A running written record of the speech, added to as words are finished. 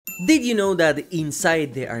Did you know that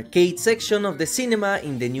inside the arcade section of the cinema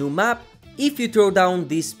in the new map, if you throw down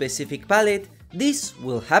this specific pallet, this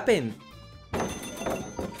will happen?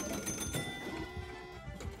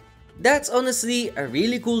 That's honestly a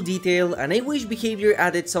really cool detail, and I wish Behavior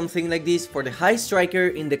added something like this for the High Striker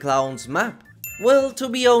in the Clowns map. Well, to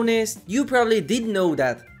be honest, you probably did know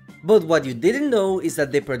that, but what you didn't know is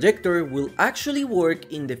that the Projector will actually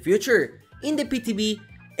work in the future. In the PTB,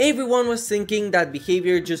 everyone was thinking that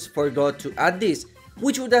Behavior just forgot to add this,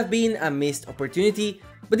 which would have been a missed opportunity,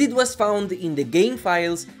 but it was found in the game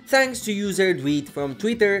files thanks to user Tweet from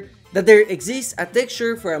Twitter that there exists a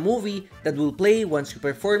texture for a movie that will play once you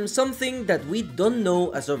perform something that we don't know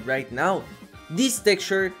as of right now. This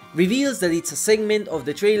texture reveals that it's a segment of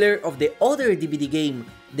the trailer of the other DVD game,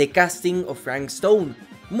 The Casting of Frank Stone,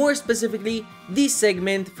 more specifically this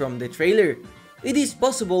segment from the trailer. It is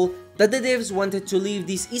possible that the devs wanted to leave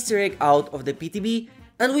this Easter egg out of the PTB,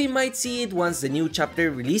 and we might see it once the new chapter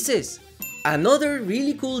releases. Another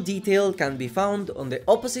really cool detail can be found on the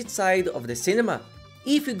opposite side of the cinema.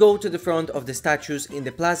 If you go to the front of the statues in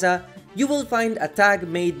the plaza, you will find a tag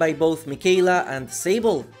made by both Mikaela and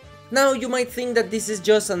Sable. Now you might think that this is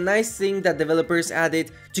just a nice thing that developers added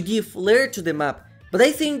to give flair to the map, but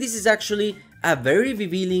I think this is actually a very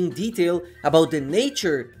revealing detail about the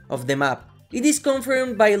nature of the map. It is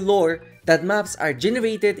confirmed by lore that maps are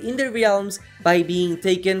generated in the realms by being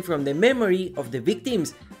taken from the memory of the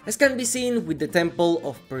victims, as can be seen with the Temple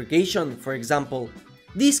of Purgation, for example.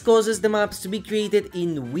 This causes the maps to be created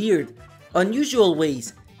in weird, unusual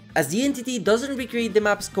ways, as the entity doesn't recreate the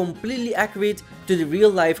maps completely accurate to the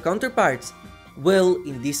real-life counterparts. Well,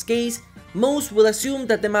 in this case, most will assume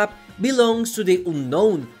that the map belongs to the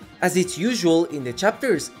unknown, as it's usual in the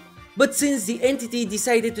chapters. But since the entity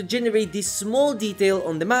decided to generate this small detail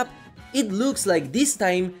on the map, it looks like this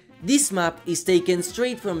time, this map is taken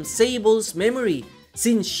straight from Sable's memory,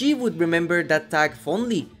 since she would remember that tag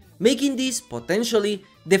fondly, making this potentially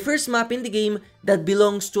the first map in the game that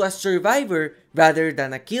belongs to a survivor rather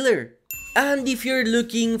than a killer. And if you're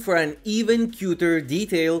looking for an even cuter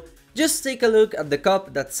detail, just take a look at the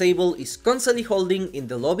cup that Sable is constantly holding in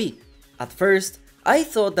the lobby. At first, I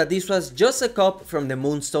thought that this was just a cup from the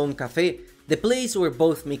Moonstone Cafe, the place where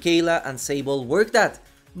both Mikaela and Sable worked at,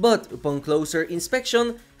 but upon closer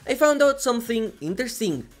inspection, I found out something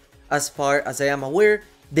interesting. As far as I am aware,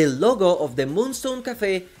 the logo of the Moonstone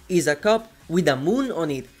Cafe is a cup with a moon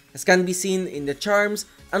on it, as can be seen in the charms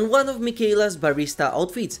and one of Mikaela's barista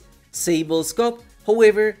outfits. Sable's cup,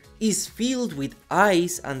 however, is filled with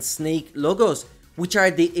eyes and snake logos, which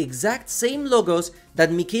are the exact same logos that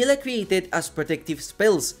Mikaela created as protective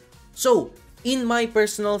spells. So, in my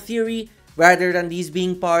personal theory, rather than this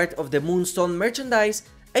being part of the Moonstone merchandise,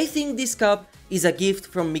 I think this cup is a gift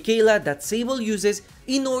from Mikaela that Sable uses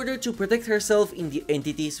in order to protect herself in the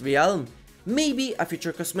entity's realm. Maybe a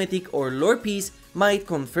future cosmetic or lore piece might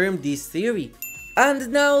confirm this theory.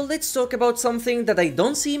 And now let's talk about something that I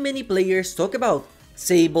don't see many players talk about,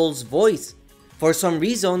 Sable's voice. For some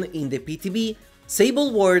reason in the PTB,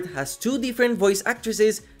 Sable Ward has two different voice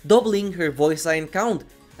actresses doubling her voice line count,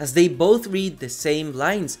 as they both read the same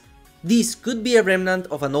lines. This could be a remnant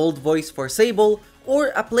of an old voice for Sable or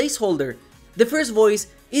a placeholder. The first voice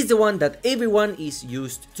is the one that everyone is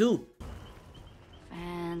used to.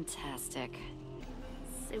 Fantastic.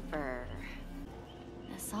 Super.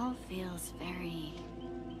 This all feels very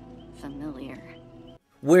familiar.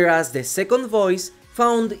 Whereas the second voice,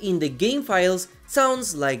 found in the game files,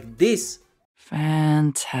 sounds like this.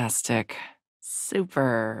 Fantastic.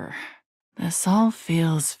 Super. This all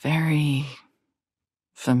feels very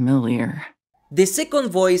familiar. The second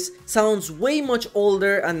voice sounds way much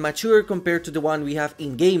older and mature compared to the one we have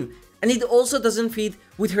in-game, and it also doesn't fit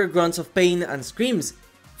with her grunts of pain and screams.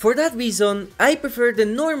 For that reason, I prefer the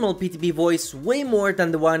normal PTB voice way more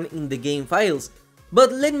than the one in the game files.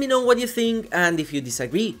 But let me know what you think and if you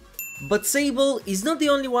disagree. But Sable is not the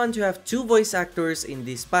only one to have two voice actors in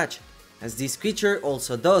this patch, as this creature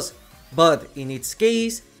also does, but in its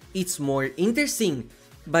case, it's more interesting.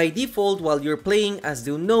 By default, while you're playing as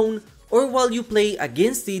the unknown, or while you play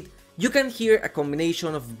against it, you can hear a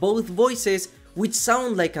combination of both voices which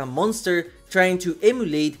sound like a monster trying to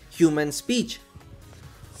emulate human speech.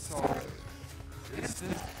 So, is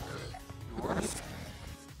this yours?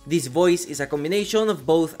 This voice is a combination of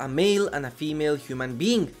both a male and a female human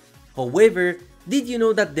being. However, did you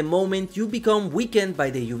know that the moment you become weakened by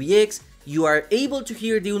the UVX, you are able to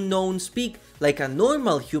hear the unknown speak like a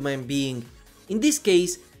normal human being? In this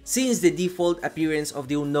case, since the default appearance of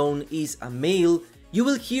the unknown is a male, you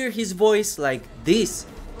will hear his voice like this.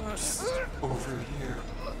 Over here.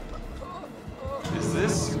 Is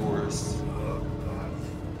this yours?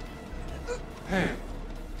 Hey,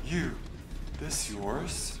 you, this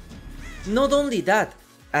yours? Not only that,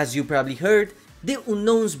 as you probably heard, the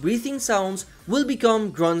unknown's breathing sounds will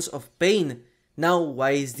become grunts of pain. Now,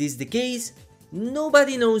 why is this the case?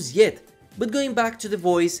 Nobody knows yet, but going back to the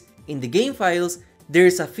voice, in the game files,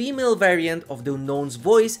 there's a female variant of the unknown's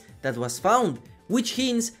voice that was found, which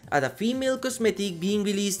hints at a female cosmetic being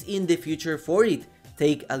released in the future for it.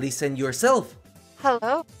 Take a listen yourself.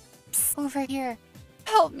 Hello? Psst, over here.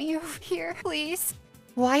 Help me over here, please.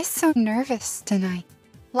 Why so nervous tonight?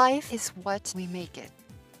 Life is what we make it.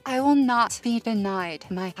 I will not be denied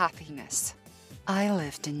my happiness. I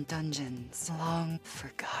lived in dungeons long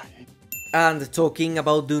forgotten. And talking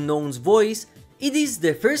about the unknown's voice, it is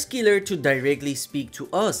the first killer to directly speak to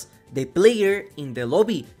us, the player, in the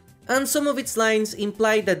lobby, and some of its lines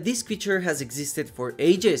imply that this creature has existed for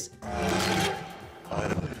ages. I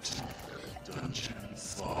lived in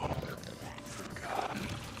dungeons long forgotten.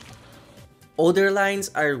 Other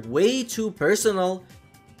lines are way too personal.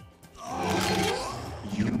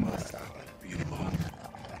 You must belong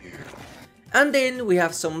here. And then we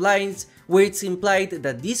have some lines where it's implied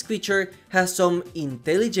that this creature has some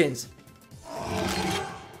intelligence.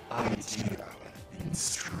 Idea and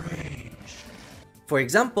strange. For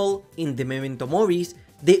example, in the Memento Moris,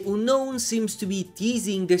 the unknown seems to be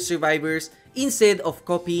teasing the survivors instead of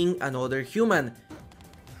copying another human.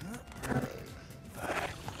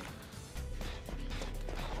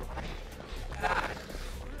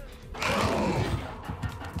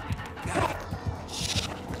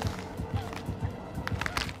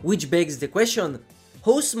 Which begs the question,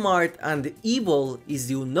 how smart and evil is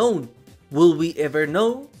the unknown? Will we ever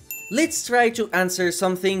know? Let's try to answer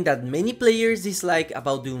something that many players dislike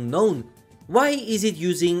about the unknown. Why is it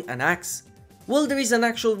using an axe? Well, there is an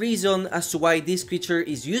actual reason as to why this creature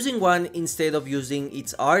is using one instead of using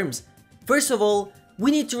its arms. First of all, we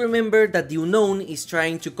need to remember that the unknown is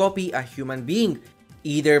trying to copy a human being,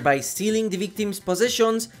 either by stealing the victim's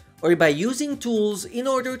possessions or by using tools in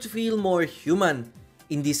order to feel more human.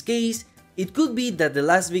 In this case, it could be that the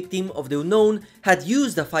last victim of the unknown had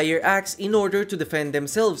used a fire axe in order to defend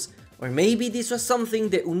themselves, or maybe this was something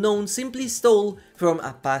the unknown simply stole from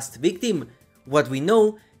a past victim. What we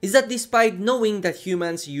know is that despite knowing that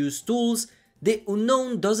humans use tools, the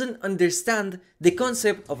unknown doesn't understand the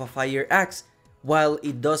concept of a fire axe. While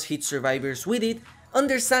it does hit survivors with it,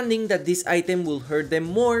 understanding that this item will hurt them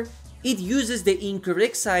more, it uses the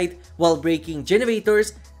incorrect side while breaking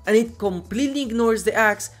generators, and it completely ignores the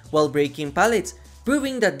axe while breaking pallets,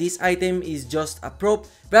 proving that this item is just a prop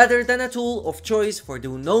rather than a tool of choice for the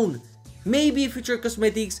unknown. Maybe future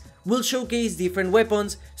cosmetics will showcase different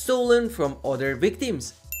weapons stolen from other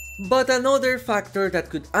victims. But another factor that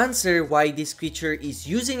could answer why this creature is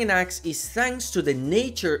using an axe is thanks to the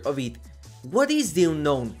nature of it. What is the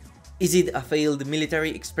unknown? Is it a failed military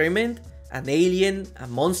experiment? An alien? A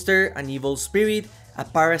monster? An evil spirit? A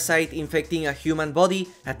parasite infecting a human body?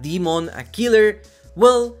 A demon? A killer?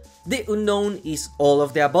 Well, the unknown is all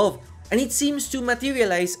of the above, and it seems to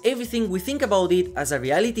materialize everything we think about it as a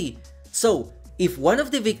reality. So, if one of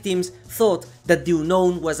the victims thought that the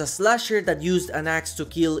unknown was a slasher that used an axe to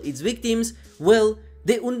kill its victims, well,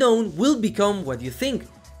 the unknown will become what you think.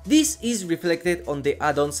 This is reflected on the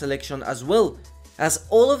add-on selection as well, as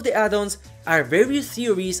all of the add-ons are various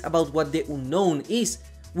theories about what the unknown is,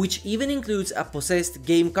 which even includes a possessed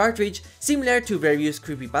game cartridge similar to various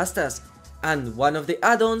creepypastas. And one of the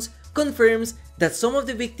add-ons confirms that some of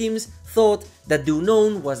the victims thought that the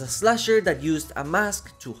unknown was a slasher that used a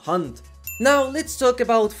mask to hunt. Now let's talk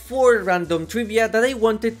about 4 random trivia that I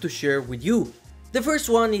wanted to share with you. The first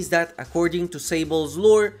one is that according to Sable's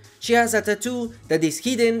lore, she has a tattoo that is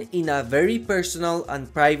hidden in a very personal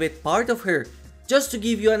and private part of her. Just to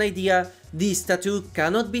give you an idea, this tattoo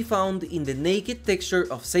cannot be found in the naked texture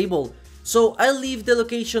of Sable, so I'll leave the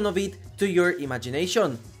location of it to your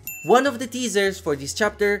imagination. One of the teasers for this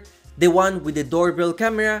chapter, the one with the doorbell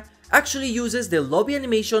camera, actually uses the lobby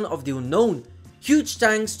animation of the unknown. Huge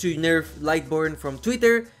thanks to Nerflightborn from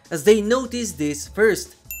Twitter as they noticed this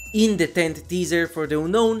first. In the 10th teaser for the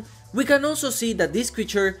unknown, we can also see that this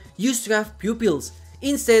creature used to have pupils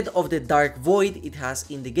instead of the dark void it has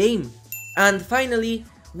in the game. And finally,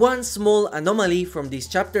 one small anomaly from this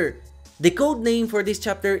chapter. The code name for this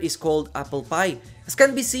chapter is called Apple Pie, as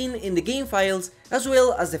can be seen in the game files as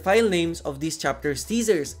well as the file names of this chapter's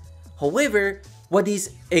teasers. However, what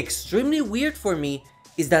is extremely weird for me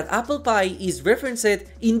is that Apple Pie is referenced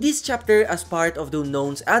in this chapter as part of the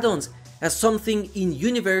Unknown's add-ons, as something in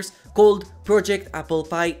universe called Project Apple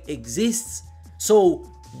Pie exists. So,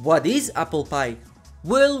 what is Apple Pie?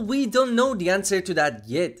 Well, we don't know the answer to that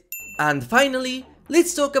yet. And finally,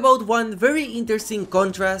 let's talk about one very interesting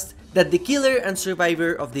contrast that the killer and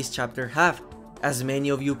survivor of this chapter have. As many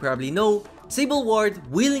of you probably know, Sable Ward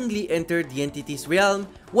willingly entered the entity's realm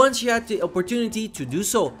once she had the opportunity to do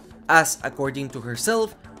so, as according to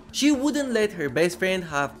herself, she wouldn't let her best friend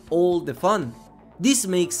have all the fun. This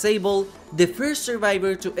makes Sable the first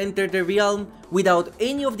survivor to enter the realm without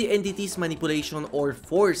any of the entity's manipulation or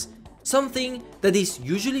force, something that is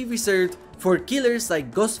usually reserved for killers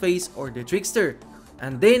like Ghostface or the Trickster.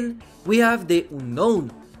 And then we have the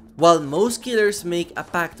Unknown. While most killers make a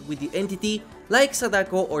pact with the entity like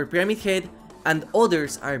Sadako or Pyramid Head, and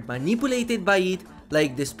others are manipulated by it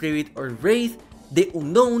like the Spirit or Wraith, the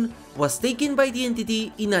Unknown was taken by the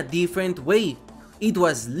entity in a different way. It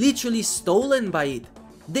was literally stolen by it.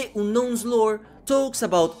 The Unknown's lore talks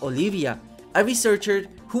about Olivia, a researcher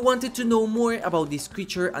who wanted to know more about this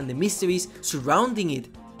creature and the mysteries surrounding it.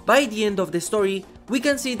 By the end of the story, we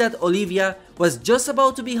can see that Olivia was just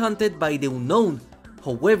about to be hunted by the Unknown.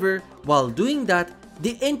 However, while doing that,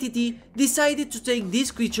 the entity decided to take this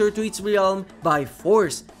creature to its realm by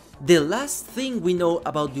force. The last thing we know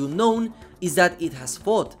about the Unknown is that it has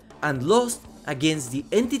fought and lost against the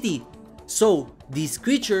entity. So, this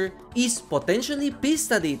creature is potentially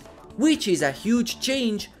pissed at it, which is a huge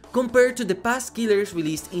change compared to the past killers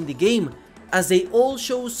released in the game, as they all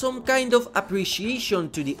show some kind of appreciation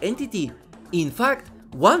to the entity. In fact,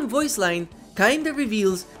 one voice line kinda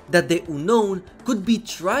reveals that the Unknown could be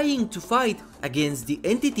trying to fight against the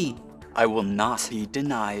entity. I will not be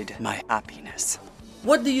denied my happiness.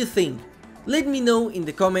 What do you think? Let me know in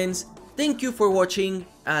the comments. Thank you for watching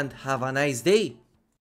and have a nice day.